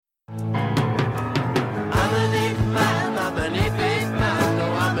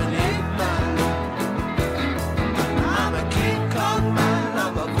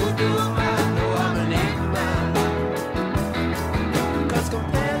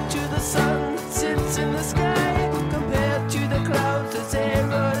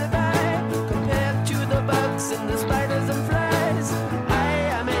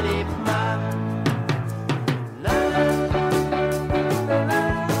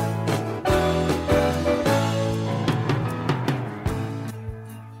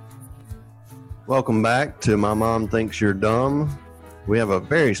Welcome back to My Mom Thinks You're Dumb. We have a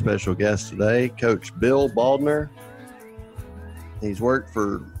very special guest today, Coach Bill Baldner. He's worked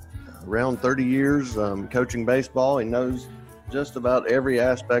for around 30 years coaching baseball. He knows just about every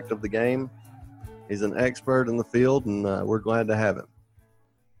aspect of the game. He's an expert in the field, and we're glad to have him.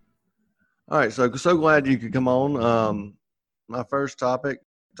 All right, so glad you could come on. My first topic,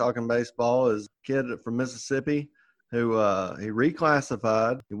 talking baseball, is a kid from Mississippi who he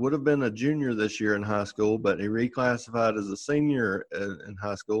reclassified. He would have been a junior this year in high school, but he reclassified as a senior in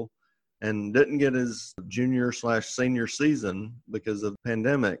high school and didn't get his junior/senior season because of the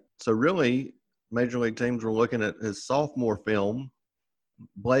pandemic. So really, major league teams were looking at his sophomore film,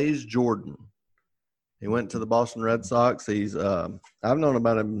 Blaze Jordan. He went to the Boston Red Sox. He's I've known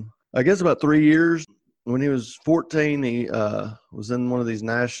about him, I guess, about 3 years. When he was 14, he was in one of these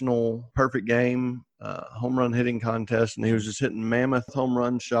national perfect game home run hitting contests, and he was just hitting mammoth home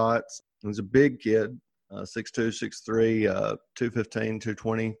run shots. He was a big kid, 6'2", 6'3", 215,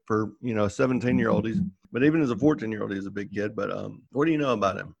 220 for, a 17-year-old. But even as a 14-year-old, he's a big kid. But what do you know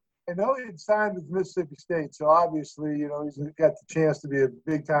about him? I know he signed with Mississippi State, so obviously, he's got the chance to be a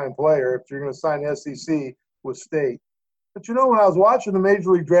big-time player if you're going to sign SEC with State. But, when I was watching the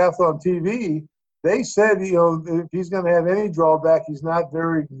Major League Draft on TV, they said, if he's going to have any drawback, he's not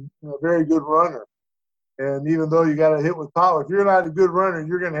very good runner. And even though you got to hit with power, if you're not a good runner,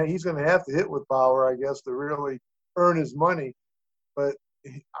 he's going to have to hit with power, I guess, to really earn his money. But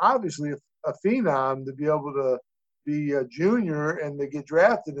obviously, a phenom to be able to be a junior and to get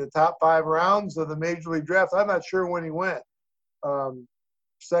drafted in the top 5 rounds of the Major League Draft. I'm not sure when he went,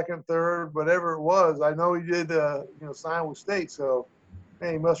 second, third, whatever it was. I know he did, sign with State. So,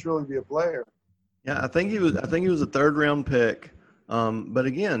 man, he must really be a player. Yeah, I think he was a 3rd-round pick. But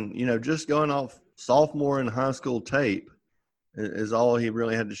again, just going off sophomore in high school tape is all he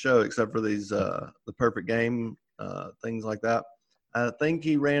really had to show, except for these the perfect game things like that. I think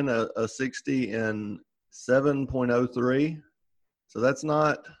he ran a 60 in 7.03. So it's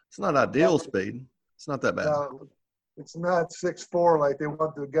not ideal speed. It's not that bad. No, it's not 6'4" like they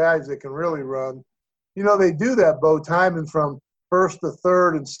want the guys that can really run. They do that, Bo, timing from first to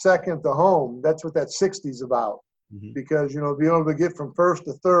third and second to home. That's what that 60's about. Mm-hmm. Because, being able to get from first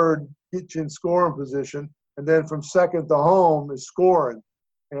to third, get you in scoring position, and then from second to home is scoring.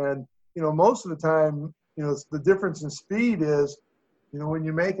 And, most of the time, the difference in speed is, when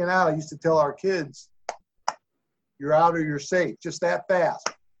you're making out, I used to tell our kids, you're out or you're safe, just that fast.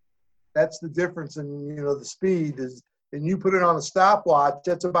 That's the difference in, the speed is, and you put it on a stopwatch,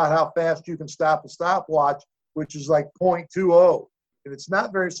 that's about how fast you can stop a stopwatch, which is like 0.20. And it's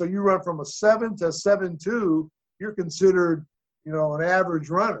not very, so you run from a 7 to 7.2, you're considered, an average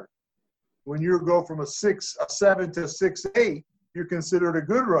runner. When you go from a 7 to 6.8, you're considered a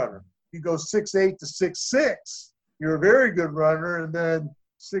good runner. You go 6.8 to 6.6, you're a very good runner, and then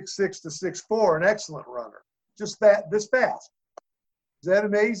 6.6 to 6.4, an excellent runner. Just this fast. Is that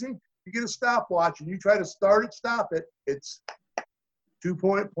amazing? You get a stopwatch and you try to start it, stop it, it's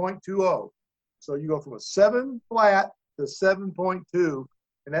 2.20. So you go from a 7 flat to 7.2,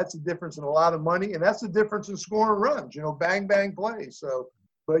 and that's the difference in a lot of money, and that's the difference in scoring runs, bang, bang plays. So,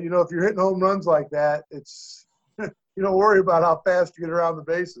 but, if you're hitting home runs like that, it's you don't worry about how fast you get around the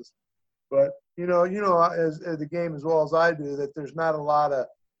bases. But, as the game as well as I do, that there's not a lot of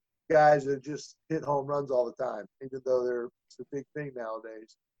guys that just hit home runs all the time, even though it's a big thing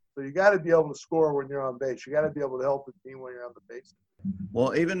nowadays. So you got to be able to score when you're on base. You got to be able to help the team when you're on the base.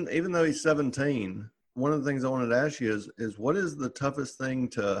 Well, even though he's 17, one of the things I wanted to ask you is what is the toughest thing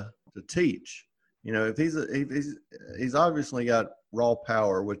to teach? If he's obviously got raw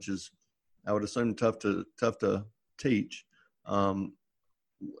power, which is, I would assume, tough to teach.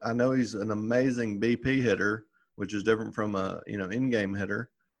 I know he's an amazing BP hitter, which is different from a in-game hitter.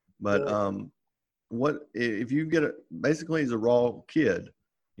 But what if you get basically he's a raw kid.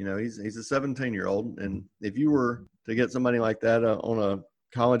 He's a 17-year-old, and if you were to get somebody like that on a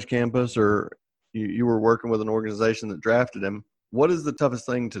college campus, or you were working with an organization that drafted him, what is the toughest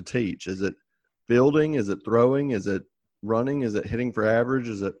thing to teach? Is it fielding? Is it throwing? Is it running? Is it hitting for average?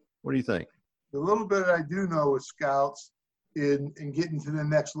 What do you think? The little bit I do know with scouts in getting to the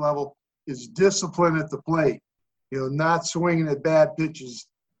next level is discipline at the plate. Not swinging at bad pitches,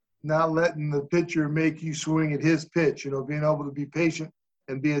 not letting the pitcher make you swing at his pitch, being able to be patient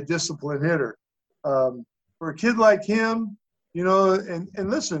and be a disciplined hitter. For a kid like him, and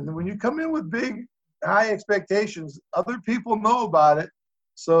listen, when you come in with big, high expectations, other people know about it.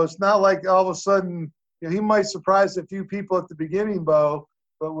 So it's not like all of a sudden, he might surprise a few people at the beginning, Bo,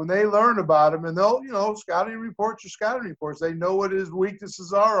 but when they learn about him, and they'll, scouting reports are scouting reports, they know what his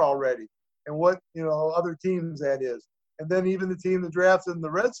weaknesses are already. and what, other teams that is. And then even the team that drafted in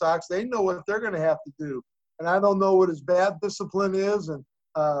the Red Sox, they know what they're going to have to do. And I don't know what his bad discipline is, and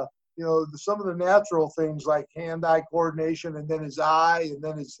some of the natural things like hand-eye coordination, and then his eye, and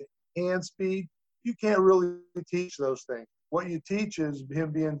then his hand speed. You can't really teach those things. What you teach is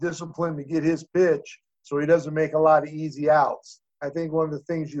him being disciplined to get his pitch so he doesn't make a lot of easy outs. I think one of the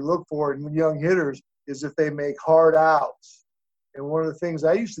things you look for in young hitters is if they make hard outs. And one of the things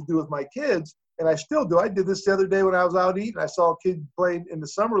I used to do with my kids, and I still do, I did this the other day when I was out eating. I saw a kid playing in the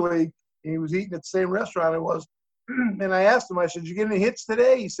summer league, and he was eating at the same restaurant I was. And I asked him, I said, "Did you get any hits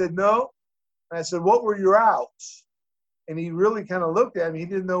today?" He said, "No." And I said, "What were your outs?" And he really kind of looked at me. He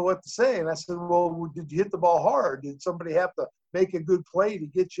didn't know what to say. And I said, "Well, did you hit the ball hard? Did somebody have to make a good play to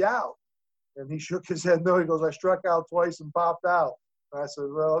get you out?" And he shook his head no. He goes, "I struck out twice and popped out." And I said,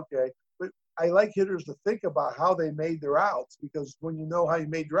 "Well, okay." But I like hitters to think about how they made their outs, because when you know how you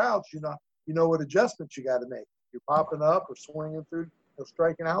made your outs, you know what adjustments you got to make. You're popping up or swinging through,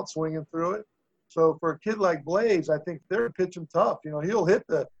 striking out, swinging through it. So for a kid like Blaze, I think they're pitching tough. He'll hit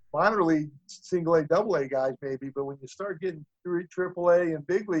the minor league, single A, double A guys maybe, but when you start getting through triple A and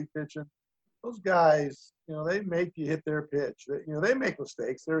big league pitching, those guys, they make you hit their pitch. They make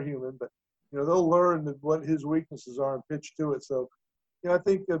mistakes. They're human, but, they'll learn what his weaknesses are and pitch to it. So, I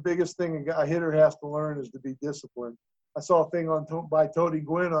think the biggest thing a hitter has to learn is to be disciplined. I saw a thing by Tony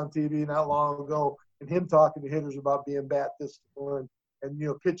Gwynn on TV not long ago, and him talking to hitters about being bat discipline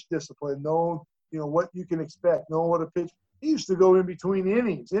and, pitch discipline, knowing, what you can expect, knowing what a pitch. He used to go in between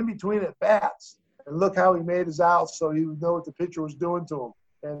innings, in between at bats, and look how he made his outs so he would know what the pitcher was doing to him.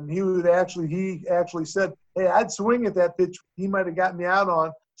 And he actually said, "Hey, I'd swing at that pitch he might have got me out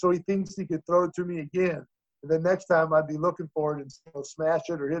on, so he thinks he could throw it to me again. And then next time I'd be looking for it and smash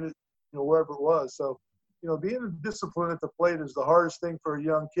it or hit it, wherever it was." So, being disciplined at the plate is the hardest thing for a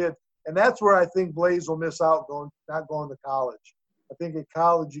young kid. And that's where I think Blaze will miss out not going to college. I think at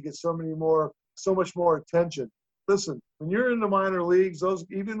college you get so much more attention. Listen, when you're in the minor leagues,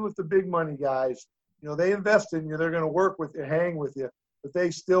 even with the big money guys, they invest in you. They're going to work with you, hang with you, but they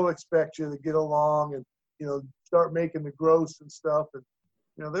still expect you to get along and, start making the gross and stuff. And,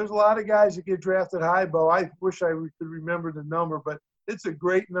 there's a lot of guys that get drafted high, Bo. I wish I could remember the number, but it's a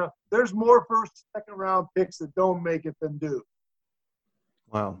great number. There's more first, second round picks that don't make it than do.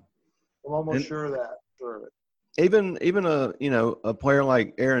 Wow. I'm almost sure of that. Sure of it. Even a player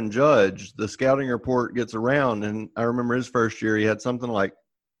like Aaron Judge, the scouting report gets around, and I remember his first year he had something like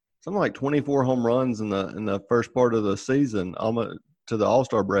 24 home runs in the first part of the season, almost to the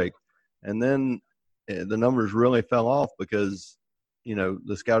All-Star break, and then the numbers really fell off because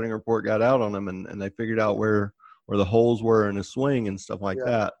the scouting report got out on him, and they figured out where the holes were in his swing and stuff like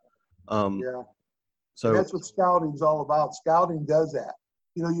that. So and that's what scouting's all about. Scouting does that.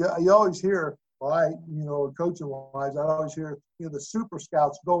 You always hear. Well, coaching-wise, I always hear, the super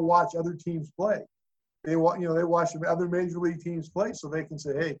scouts go watch other teams play. They watch other major league teams play so they can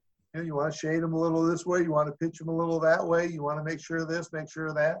say, hey, you want to shade them a little this way, you want to pitch them a little that way, you want to make sure of this, make sure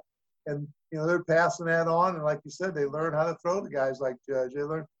of that. And, they're passing that on. And like you said, they learn how to throw to guys like Judge. They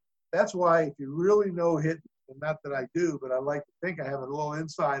learn. That's why if you really know hitting, and not that I do, but I like to think I have a little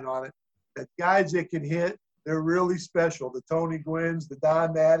insight on it, that guys that can hit, they're really special. The Tony Gwynns, the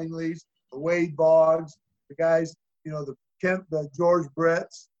Don Mattingleys, the Wade Boggs, the guys, the George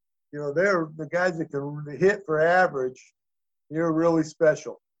Bretts, they're the guys that can hit for average. They're really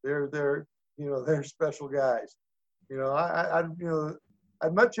special. They're special guys.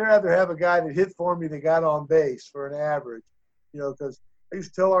 I'd much rather have a guy that hit for me that got on base for an average, because I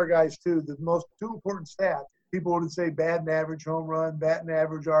used to tell our guys too, the most two important stats, people would say batting average home run, batting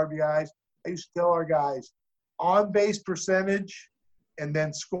average RBIs. I used to tell our guys on base percentage, and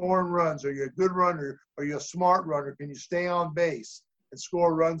then scoring runs. Are you a good runner? Are you a smart runner? Can you stay on base and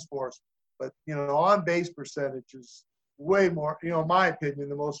score runs for us? But, on base percentage is way more, in my opinion,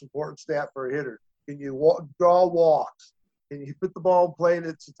 the most important stat for a hitter. Can you draw walks? Can you put the ball in play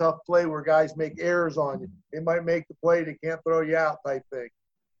that's a tough play where guys make errors on you? They might make the play, they can't throw you out type thing.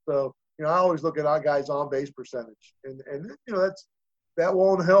 So, I always look at our guys' on base percentage. And that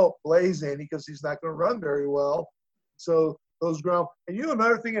won't help Blaze any because he's not going to run very well. So, those ground. And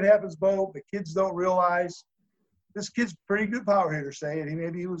another thing that happens, Bo, the kids don't realize, this kid's a pretty good power hitter, say, and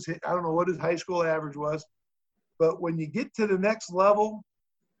maybe he was hit, I don't know what his high school average was, but when you get to the next level,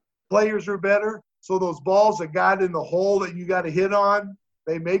 players are better. So those balls that got in the hole that you got to hit on,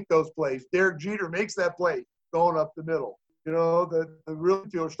 they make those plays. Derek Jeter makes that play going up the middle. The real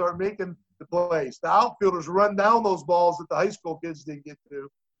fielders start making the plays. The outfielders run down those balls that the high school kids didn't get to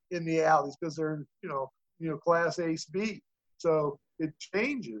in the alleys because they're, Class A speed. So it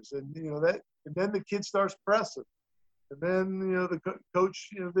changes, and and then the kid starts pressing. And then, the coach,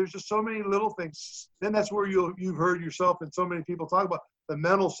 there's just so many little things. Then that's where you've heard yourself and so many people talk about the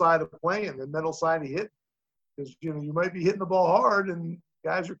mental side of playing, the mental side of hitting. Because, you might be hitting the ball hard and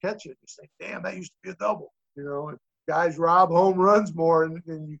guys are catching it. You say, damn, that used to be a double. And guys rob home runs more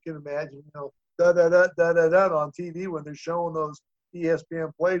than you can imagine, da-da-da-da-da-da on TV when they're showing those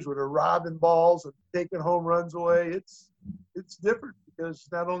ESPN plays where they're robbing balls and taking home runs away. It's different because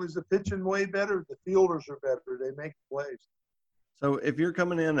not only is the pitching way better, the fielders are better. They make plays. So if you're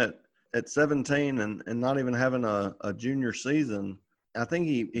coming in at 17 and not even having a junior season, I think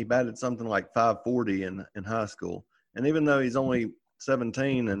he batted something like 540 in high school. And even though he's only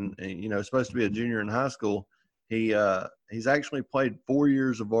 17 and supposed to be a junior in high school, he's actually played 4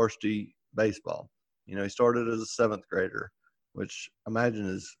 years of varsity baseball. He started as a seventh grader, which I imagine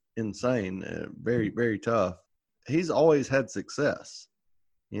is insane, very, very tough. He's always had success.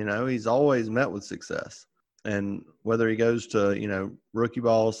 He's always met with success. And whether he goes to, rookie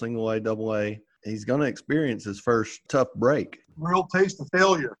ball, single A, double A, he's going to experience his first tough break. Real taste of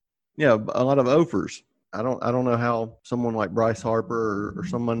failure. Yeah, a lot of offers. I don't know how someone like Bryce Harper or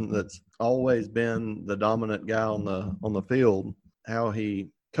someone that's always been the dominant guy on the field, how he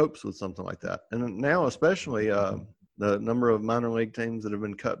copes with something like that. And now especially the number of minor league teams that have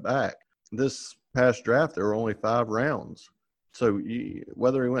been cut back. This past draft, there were only 5 rounds. So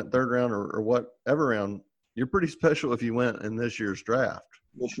whether he went third round or whatever round, you're pretty special if you went in this year's draft.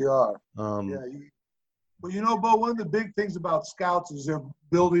 Yes, you are. Well, Bo, one of the big things about scouts is their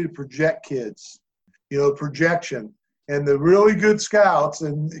ability to project kids, projection. And the really good scouts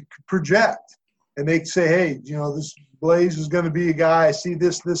and project. And they say, hey, this Blaze is going to be a guy. I see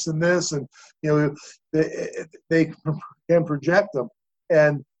this, this, and this. And, they can project them.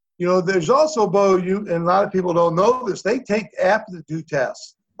 And, there's also, Bo, and a lot of people don't know this, they take aptitude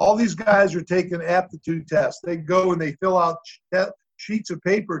tests. All these guys are taking aptitude tests. They go and they fill out sheets of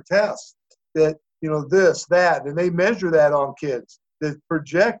paper tests that, this, that, and they measure that on kids that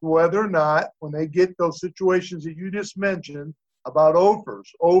project whether or not when they get those situations that you just mentioned about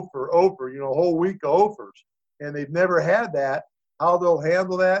offers, a whole week of offers, and they've never had that, how they'll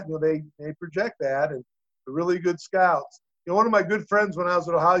handle that. They project that, and the really good scouts. One of my good friends when I was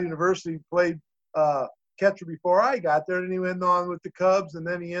at Ohio University played catcher before I got there, and he went on with the Cubs, and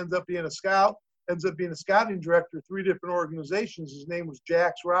then he ends up being a scouting director of 3 different organizations. His name was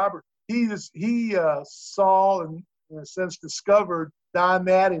Jax Robert. He saw and, in a sense, discovered Don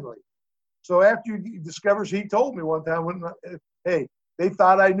Mattingly. So after he discovers, he told me one time, hey, they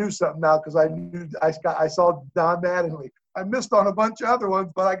thought I knew something now because I saw Don Mattingly. I missed on a bunch of other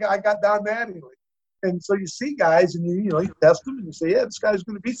ones, but I got Don Mattingly. And so you see guys, and you test them, and you say, yeah, this guy's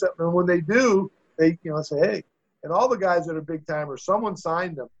going to be something. And when they do, they say, hey. And all the guys that are big timers, someone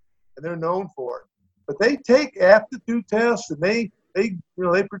signed them, and they're known for it. But they take aptitude tests, and they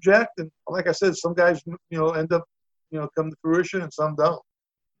project. And like I said, some guys end up come to fruition, and some don't.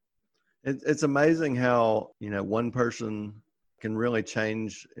 It's amazing how one person can really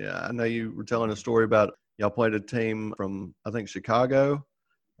change. Yeah, I know you were telling a story about y'all played a team from I think Chicago,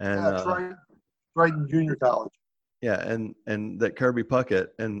 and that's right in junior college. Yeah, and that Kirby Puckett,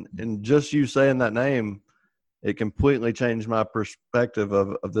 and just you saying that name, it completely changed my perspective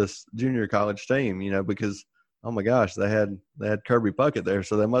of this junior college team. Because oh my gosh, they had Kirby Puckett there,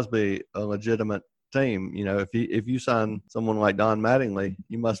 so they must be a legitimate team. If you sign someone like Don Mattingly,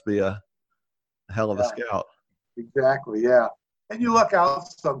 you must be a hell of a scout. Exactly, yeah. And you look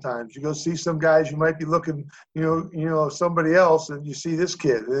out sometimes. You go see some guys, you might be looking, somebody else, and you see this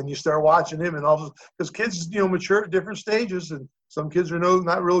kid, and then you start watching him, and all because kids, mature at different stages, and some kids are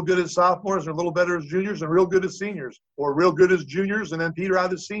not real good as sophomores, and a little better as juniors, and real good as seniors, or real good as juniors, and then peter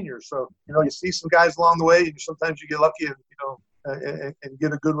out as seniors. So you see some guys along the way, and sometimes you get lucky, and and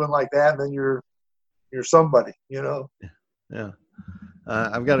get a good one like that, and then you're somebody, Yeah.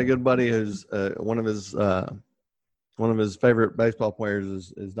 I've got a good buddy who's one of his favorite baseball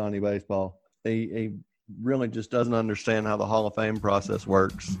players is Donnie Baseball. He really just doesn't understand how the Hall of Fame process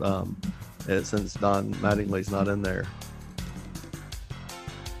works since Don Mattingly's not in there.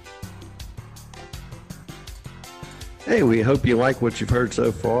 Hey, we hope you like what you've heard so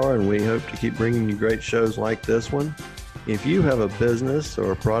far, and we hope to keep bringing you great shows like this one. If you have a business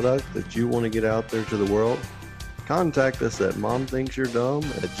or a product that you want to get out there to the world, contact us at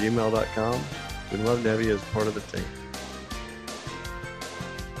momthinksyou'redumb@gmail.com. We'd love to have you as part of the team.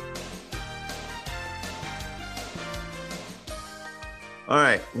 All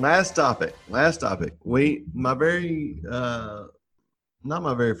right, last topic. My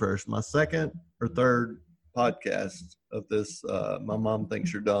second or third podcast of this, My Mom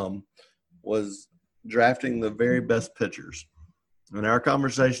Thinks You're Dumb, was drafting the very best pitchers. In our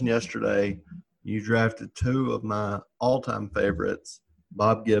conversation yesterday, you drafted two of my all-time favorites,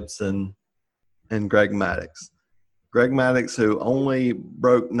 Bob Gibson and Greg Maddux. Greg Maddux, who only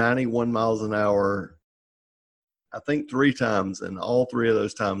broke 91 miles an hour, I think 3 times, and all 3 of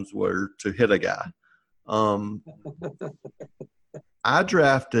those times were to hit a guy. I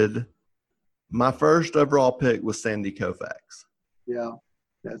drafted – my first overall pick was Sandy Koufax. Yeah,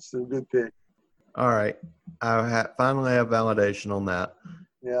 that's a good pick. All right. I finally have validation on that.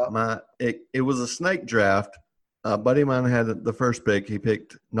 Yeah. It was a snake draft. A buddy of mine had the first pick. He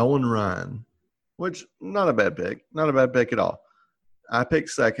picked Nolan Ryan, which not a bad pick. Not a bad pick at all. I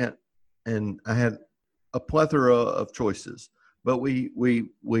picked second, and I had a plethora of choices. But we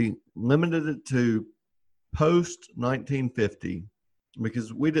limited it to post-1950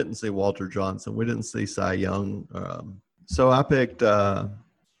 because we didn't see Walter Johnson. We didn't see Cy Young. So I picked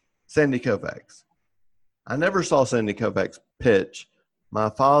Sandy Koufax. I never saw Sandy Koufax pitch. My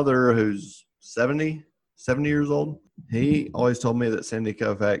father, who's 70 years old, he always told me that Sandy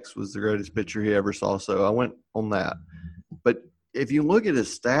Koufax was the greatest pitcher he ever saw, so I went on that. But if you look at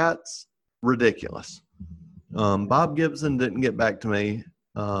his stats, ridiculous. Bob Gibson didn't get back to me.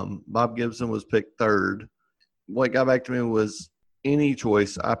 Bob Gibson was picked third. What got back to me was any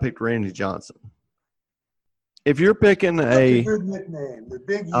choice. I picked Randy Johnson. If you're picking a good nickname, the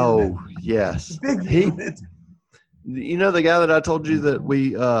big unit. Oh, yes. The big unit. You know the guy that I told you that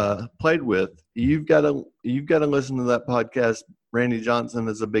we played with, you've got to listen to that podcast. Randy Johnson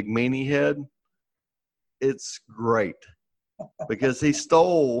is a big meanie head. It's great because he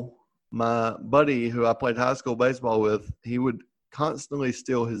stole my buddy who I played high school baseball with. He would constantly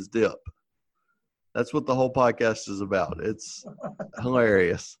steal his dip. That's what the whole podcast is about. It's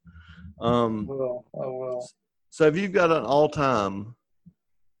hilarious. I will. So if you've got an all-time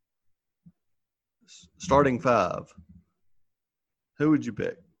starting 5, who would you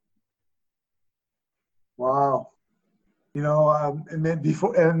pick? Wow. And then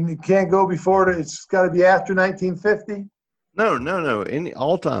before, and you can't go before it. It's got to be after 1950. No. Any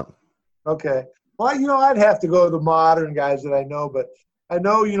all-time. Okay. Well, I'd have to go to the modern guys that I know, but I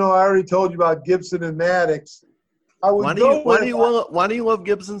know, I already told you about Gibson and Maddux. Why do you love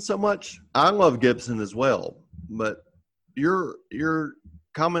Gibson so much? I love Gibson as well, but your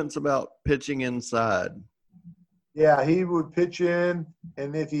comments about pitching inside. Yeah, he would pitch in,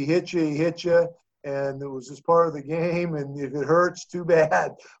 and if he hit you, he hit you, and it was just part of the game. And if it hurts, too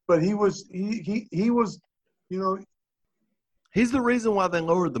bad. But he was. He's the reason why they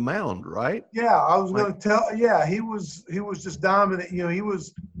lowered the mound, right? Yeah, I was going to tell. Yeah, he was just dominant. He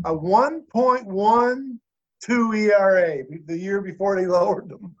was a 1.12 ERA the year before they lowered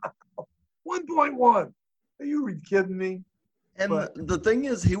them. 1.1. Are you kidding me? And the thing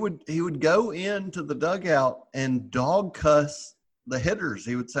is, he would go into the dugout and dog cuss the hitters.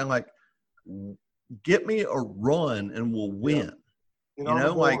 He would sound like, "Get me a run and we'll win."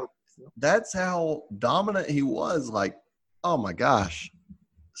 Yeah. That's how dominant he was. Like, oh my gosh,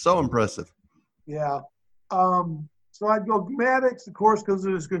 so impressive. Yeah. So I'd go Maddux, of course, because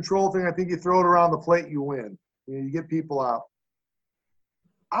of his control thing. I think you throw it around the plate, you win. You get people out.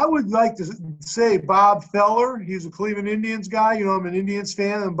 I would like to say Bob Feller. He's a Cleveland Indians guy. I'm an Indians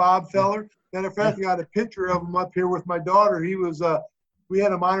fan, and Bob Feller. Matter of fact, I got a picture of him up here with my daughter. He was we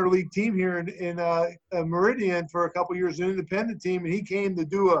had a minor league team here in Meridian for a couple years, an independent team, and he came to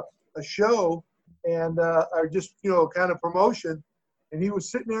do a show and or just kind of promotion. And he was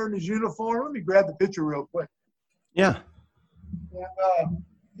sitting there in his uniform. Let me grab the picture real quick. Yeah. And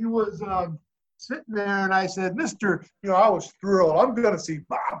he was sitting there, and I said, I was thrilled. I'm going to see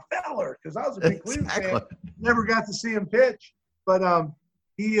Bob Feller because I was a big Cleveland fan. Never got to see him pitch. But I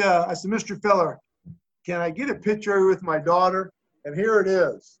said, Mr. Feller, can I get a picture with my daughter? And here it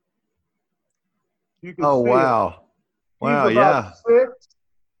is. You can see wow. It. Wow, he's about 6,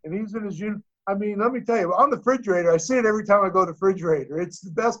 and he's in his uniform. I mean, let me tell you, on the refrigerator, I see it every time I go to the refrigerator. It's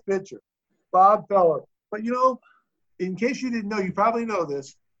the best picture. Bob Feller. But, in case you didn't know, you probably know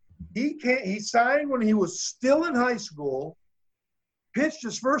this, he signed when he was still in high school, pitched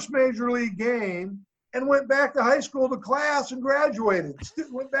his first major league game, and went back to high school to class and graduated.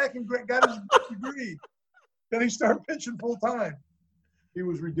 Went back and got his degree. Then he started pitching full time. He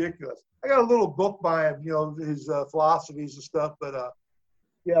was ridiculous. I got a little book by him, his philosophies and stuff. But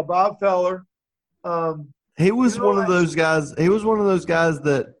yeah, Bob Feller. He was one of those guys. He was one of those guys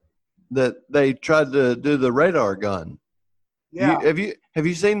that they tried to do the radar gun. Yeah. Have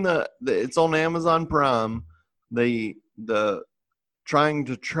you seen the it's on Amazon Prime, the trying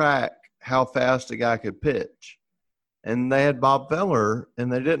to track how fast a guy could pitch. And they had Bob Feller,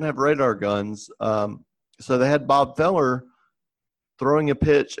 and they didn't have radar guns. So they had Bob Feller throwing a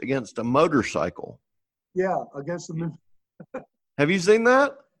pitch against a motorcycle. Yeah, against the. Have you seen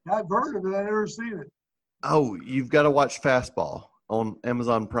that? I've heard of it. I've never seen it. Oh, you've got to watch Fastball on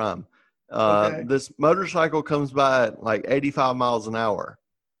Amazon Prime. Okay. This motorcycle comes by at like 85 miles an hour.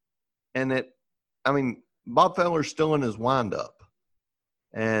 And Bob Feller's still in his windup.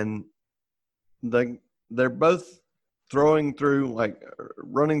 And they're both running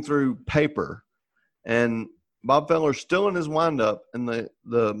through paper. And Bob Feller's still in his windup, and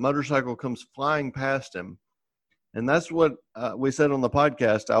the motorcycle comes flying past him. And that's what we said on the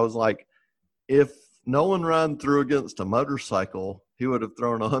podcast. I was like, if Nolan Ryan threw against a motorcycle, he would have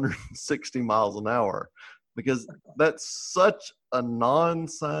thrown 160 miles an hour, because that's such a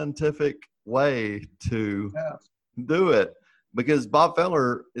non-scientific way to do it, because Bob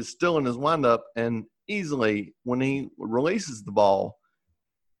Feller is still in his windup, and easily when he releases the ball,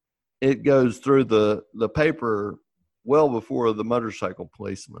 it goes through the paper well before the motorcycle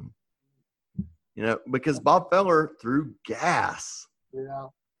policeman. Because Bob Feller threw gas. Yeah.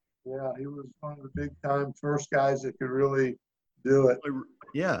 Yeah, he was one of the big-time first guys that could really do it.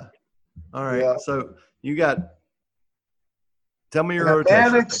 Yeah. All right. Yeah. So you got – tell me your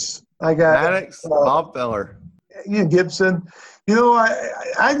rotation. Maddox. Maddox, Bob Feller. Ian Gibson.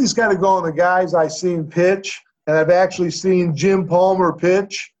 I just got to go on the guys I've seen pitch, and I've actually seen Jim Palmer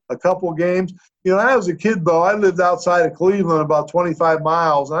pitch a couple games. When I was a kid, Bo, I lived outside of Cleveland about 25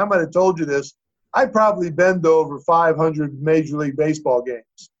 miles, and I might have told you this. I'd probably been to over 500 Major League Baseball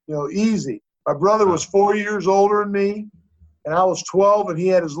games. Easy. My brother was 4 years older than me, and I was 12, and he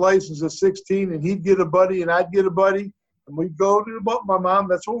had his license at 16, and he'd get a buddy, and I'd get a buddy, and we'd go to my mom.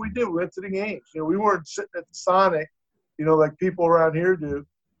 That's what we did. We went to the games. We weren't sitting at the Sonic, like people around here do.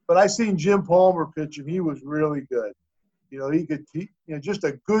 But I seen Jim Palmer pitch, and he was really good. Just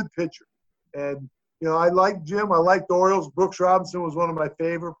a good pitcher. And, I liked Jim. I liked the Orioles. Brooks Robinson was one of my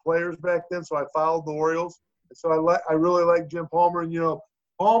favorite players back then, so I followed the Orioles. And so I really liked Jim Palmer. And,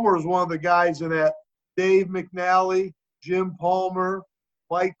 Palmer is one of the guys in that Dave McNally, Jim Palmer,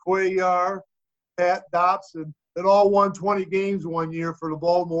 Mike Cuellar, Pat Dobson, that all won 20 games one year for the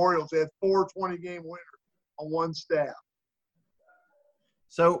Baltimore Orioles. They had 4 20-game winners on one staff.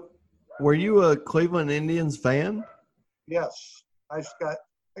 So were you a Cleveland Indians fan? Yes. I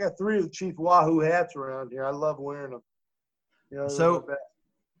got 3 of the Chief Wahoo hats around here. I love wearing them. So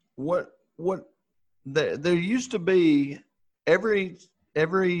there used to be every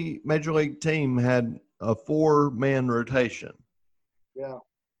major league team had a 4-man rotation. Yeah.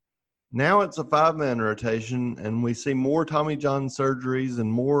 Now it's a 5-man rotation, and we see more Tommy John surgeries and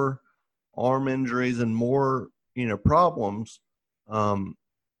more arm injuries and more, problems.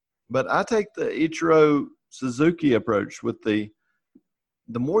 But I take the Ichiro Suzuki approach with the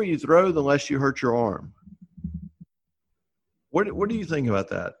more you throw, the less you hurt your arm. What do you think about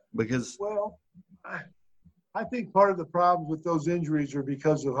that? Because I think part of the problems with those injuries are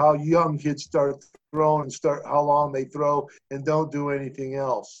because of how young kids start throwing and how long they throw and don't do anything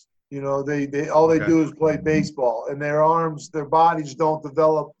else. They all they do is play baseball, and their arms, their bodies don't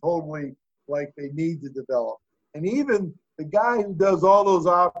develop totally like they need to develop. And even the guy who does all those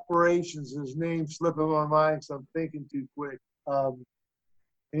operations, his name's slipping my mind, so I'm thinking too quick.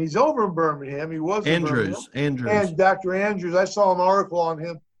 And he's over in Birmingham. He was in Andrews. And Dr. Andrews, I saw an article on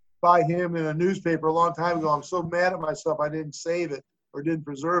him by him in a newspaper a long time ago. I'm so mad at myself I didn't save it or didn't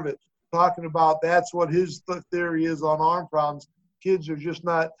preserve it. Talking about that's what his theory is on arm problems. Kids are just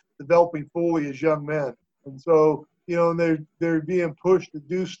not developing fully as young men. And so, they're being pushed to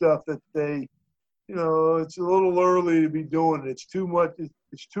do stuff that they, it's a little early to be doing it. It's too much.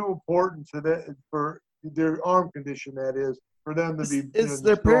 It's too important for their arm condition, that is, for them to be. It's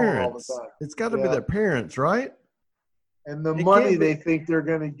their parents. All the time. It's got to be their parents, right? And the money they think they're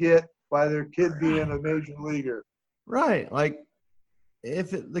going to get by their kid being a major leaguer. Right. Like,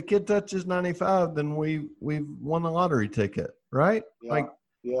 if the kid touches 95, then we've won a lottery ticket, right?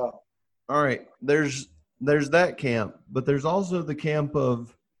 Yeah. All right. There's that camp, but there's also the camp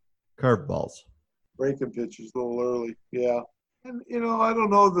of curveballs. Breaking pitches a little early. Yeah. And, I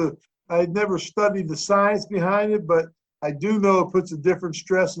don't know I never studied the science behind it, but I do know it puts a different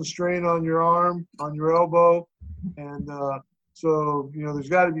stress and strain on your arm, on your elbow. And so, there's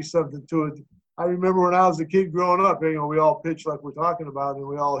got to be something to it. I remember when I was a kid growing up, we all pitched like we're talking about, and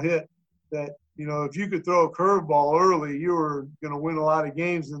we all hit that, if you could throw a curveball early, you were going to win a lot of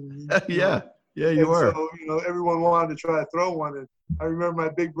games. And Yeah, you were. So, everyone wanted to try to throw one. And I remember my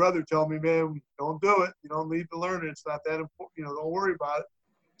big brother telling me, man, don't do it. You don't need to learn it. It's not that important. Don't worry about it.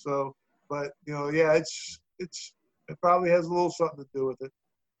 So, But, yeah, it probably has a little something to do with it.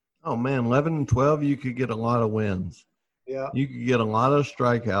 Oh, man, 11 and 12, you could get a lot of wins. Yeah. You could get a lot of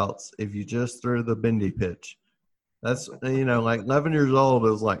strikeouts if you just threw the bendy pitch. That's, like 11 years old,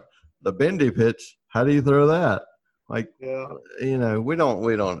 it was like, the bendy pitch, how do you throw that? Like, yeah. We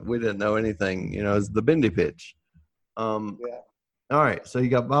didn't know anything, it's the bendy pitch. Yeah. All right, so you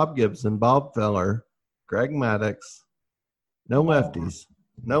got Bob Gibson, Bob Feller, Greg Maddux, no lefties.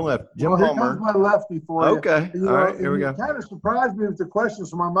 No left. Jim Here Palmer. comes my lefty for you. Okay. All right. Here we go. Kind of surprised me with the question,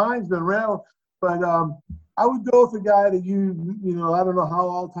 so my mind's been around. But I would go with a guy that I don't know how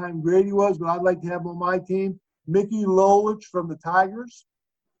all-time great he was, but I'd like to have him on my team. Mickey Lolich from the Tigers.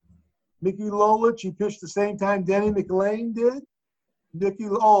 Mickey Lolich, he pitched the same time Denny McLain did.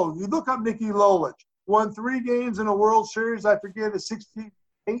 You look up Mickey Lolich. Won 3 games in a World Series. I forget, a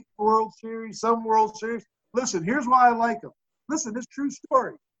 68 World Series, some World Series. Listen, here's why I like him. Listen, this true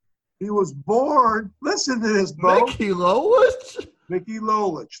story. He was born. Listen to this, Bo. Mickey Lolich? Mickey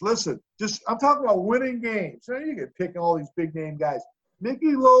Lolich. Listen, I'm talking about winning games. Now you can pick all these big name guys.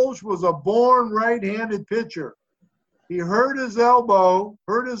 Mickey Lolich was a born right-handed pitcher. He hurt his elbow,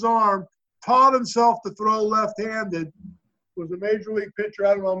 hurt his arm, taught himself to throw left-handed. Was a major league pitcher.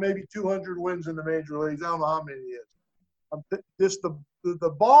 I don't know, maybe 200 wins in the major leagues. I don't know how many he is. Just the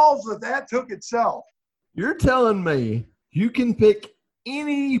balls that took itself. You're telling me you can pick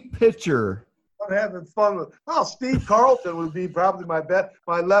any pitcher. I'm having fun with. Oh, Steve Carlton would be probably my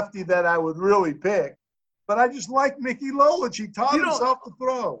lefty that I would really pick. But I just like Mickey Lolich. He taught himself to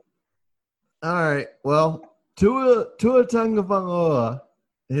throw. All right. Well, Tua Tagovailoa,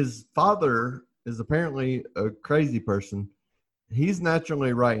 his father is apparently a crazy person. He's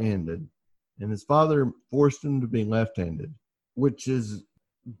naturally right-handed, and his father forced him to be left-handed, which is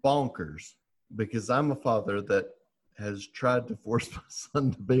bonkers because I'm a father that has tried to force my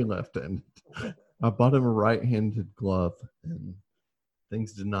son to be left-handed. I bought him a right-handed glove, and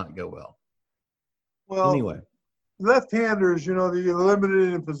things did not go well. Well, anyway, left-handers, they're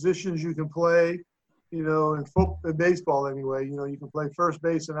limited in positions you can play. In baseball anyway, you can play first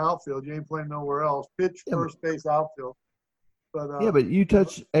base and outfield. You ain't playing nowhere else. Pitch, first base, outfield. But but you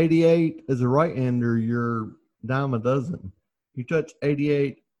touch 88 as a right-hander, you're dime a dozen. You touch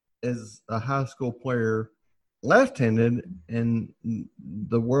 88 as a high school player, left-handed, and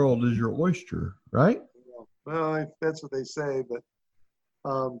the world is your oyster, right? Well, that's what they say. But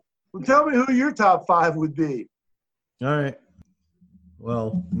tell me who your top 5 would be. All right.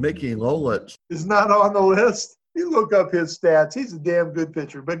 Well, Mickey Lolich is not on the list. You look up his stats. He's a damn good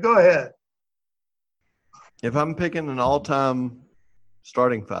pitcher. But go ahead. If I'm picking an all-time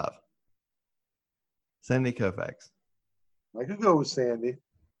starting 5, Sandy Koufax. I could go with Sandy.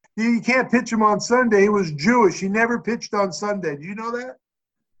 You can't pitch him on Sunday. He was Jewish. He never pitched on Sunday. Do you know that?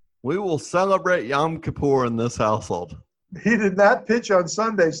 We will celebrate Yom Kippur in this household. He did not pitch on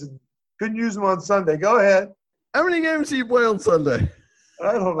Sunday, so couldn't use him on Sunday. Go ahead. How many games do you play on Sunday?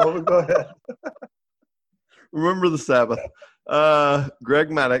 I don't know, but go ahead. Remember the Sabbath. Greg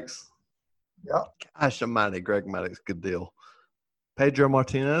Maddux. Yeah. Gosh almighty, Greg Maddux, good deal. Pedro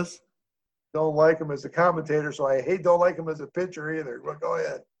Martinez. Don't like him as a commentator, so I don't like him as a pitcher either. But go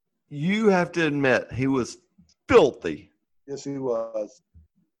ahead. You have to admit, he was filthy. Yes, he was.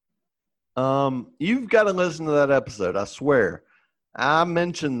 You've got to listen to that episode, I swear. I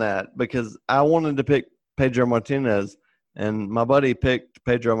mentioned that because I wanted to pick Pedro Martinez, and my buddy picked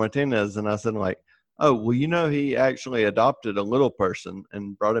Pedro Martinez, and I said, oh, well, he actually adopted a little person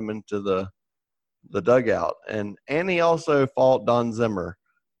and brought him into the dugout. And he also fought Don Zimmer,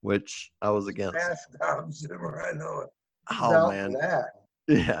 which I was against. Ask Don Zimmer, I know it. Oh, man.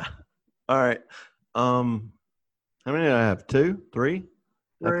 Yeah. All right. How many do I have? 2? 3?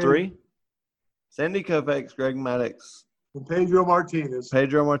 I have 3? Sandy Koufax, Greg Maddux. And Pedro Martinez.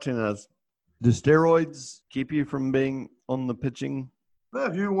 Do steroids keep you from being on the pitching? Well,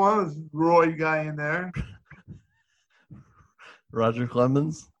 if you want a Roy guy in there. Roger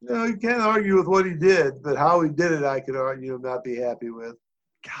Clemens? No, you can't argue with what he did, but how he did it, I could argue and not be happy with.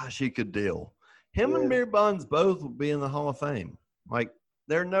 Gosh, he could deal. Him and Beer Bonds both will be in the Hall of Fame.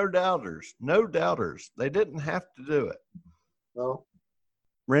 They're no doubters. No doubters. They didn't have to do it. No.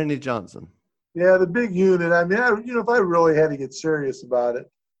 Randy Johnson. Yeah, the big unit. I mean, if I really had to get serious about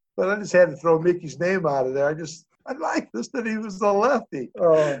it, but I just had to throw Mickey's name out of there. I like this that he was a lefty.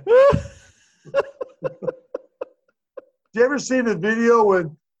 Did you ever see the video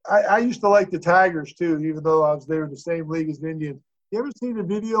when I used to like the Tigers too, even though I was there in the same league as the Indians. You ever see the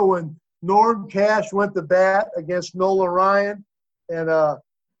video when Norm Cash went to bat against Nolan Ryan, and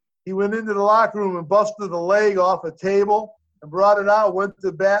he went into the locker room and busted the leg off a table, and brought it out. Went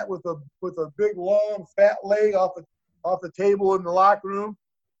to bat with a big long fat leg off the table in the locker room,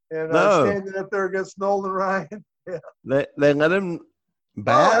 and standing up there against Nolan Ryan. Yeah. They let him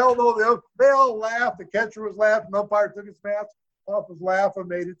bat? Oh, hell no. They all laughed. The catcher was laughing. The umpire took his mask off his laugh and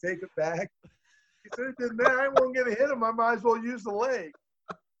made it take it back. He said, it didn't matter. I wasn't going to hit him. I might as well use the leg.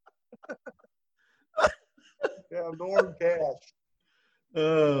 Yeah, Norm Cash.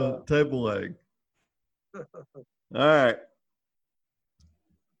 Table leg. All right.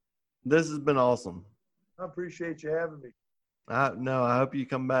 This has been awesome. I appreciate you having me. I hope you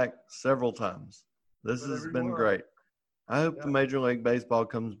come back several times. This has been great. I hope the Major League Baseball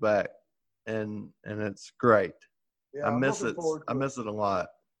comes back, and it's great. Yeah, I miss it. I miss it a lot.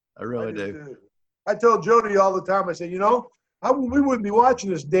 I really do. Too. I tell Jody all the time, I say, we wouldn't be watching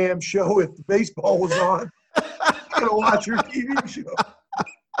this damn show if the baseball was on. I'm going to watch your TV show.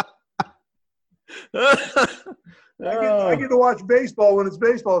 I get to watch baseball when it's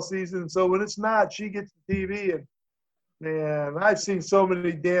baseball season, so when it's not, she gets the TV, and man, I've seen so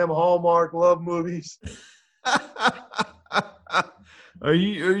many damn Hallmark love movies.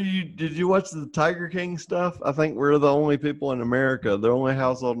 Did you watch the Tiger King stuff? I think we're the only people in America, the only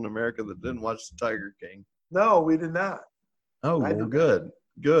household in America that didn't watch the Tiger King. No, we did not. Oh, well, good.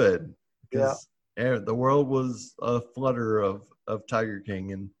 Good. Yeah. The world was a flutter of Tiger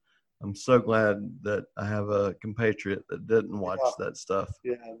King, and I'm so glad that I have a compatriot that didn't watch that stuff.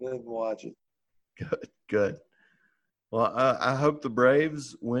 Yeah, I didn't watch it. Good. Well, I hope the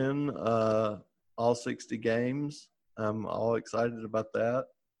Braves win all 60 games. I'm all excited about that.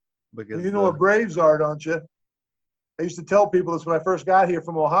 Because you know what Braves are, don't you? I used to tell people this when I first got here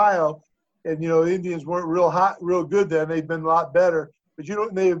from Ohio, and, the Indians weren't real good then. They've been a lot better. But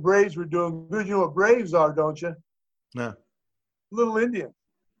the Braves were doing good. You know what Braves are, don't you? No. Little Indians.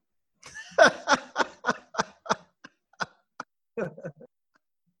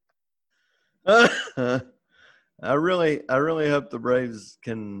 I really hope the Braves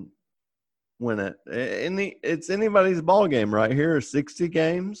can win it. It's anybody's ball game right here. 60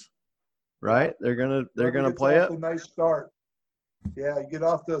 games, right? They're gonna play it. A nice start. Yeah, you get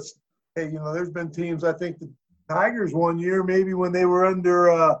off the. Hey, there's been teams. I think the Tigers one year, maybe when they were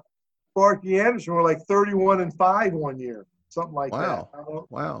under Sparky Anderson, were like 31-5 one year, something like that.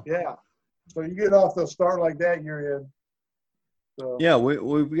 Wow. Yeah. So you get off the start like that, you're in. So. Yeah,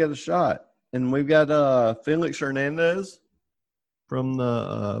 we've got a shot, and we've got Felix Hernandez from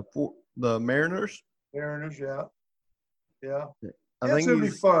the Mariners. Mariners, yeah. I think it'll be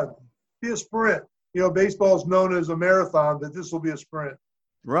fun. Be a sprint. Baseball's known as a marathon, but this will be a sprint.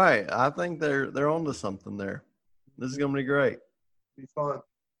 Right. I think they're onto something there. This is going to be great. Be fun.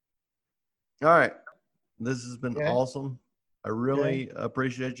 All right. This has been awesome. I really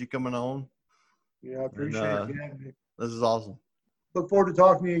appreciate you coming on. Yeah, I appreciate you. This is awesome. Look forward to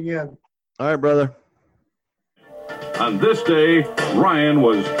talking to you again. All right, brother. On this day, Ryan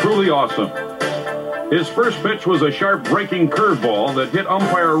was truly awesome. His first pitch was a sharp breaking curveball that hit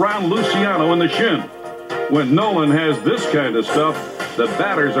umpire Ron Luciano in the shin. When Nolan has this kind of stuff, the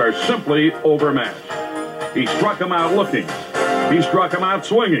batters are simply overmatched. He struck him out looking. He struck him out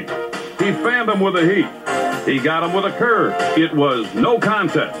swinging. He fanned him with a heat. He got him with a curve. It was no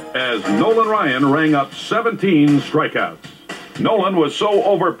contest as Nolan Ryan rang up 17 strikeouts. Nolan was so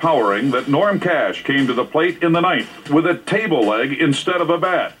overpowering that Norm Cash came to the plate in the ninth with a table leg instead of a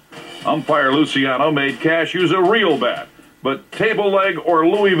bat. Umpire Luciano made Cash use a real bat, but table leg or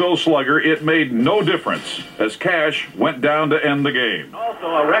Louisville slugger, it made no difference as Cash went down to end the game. Also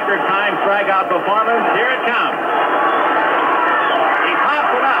a record time strikeout performance. Here it comes. He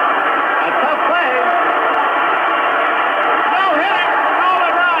pops it up. A tough play. No-hitter for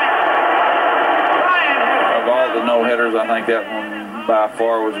Nolan Ryan. Of all the no-hitters, I think that one by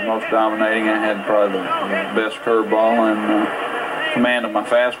far was the most dominating. I had probably the best curveball and command of my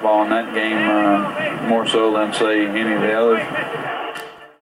fastball in that game, more so than, say, any of the others.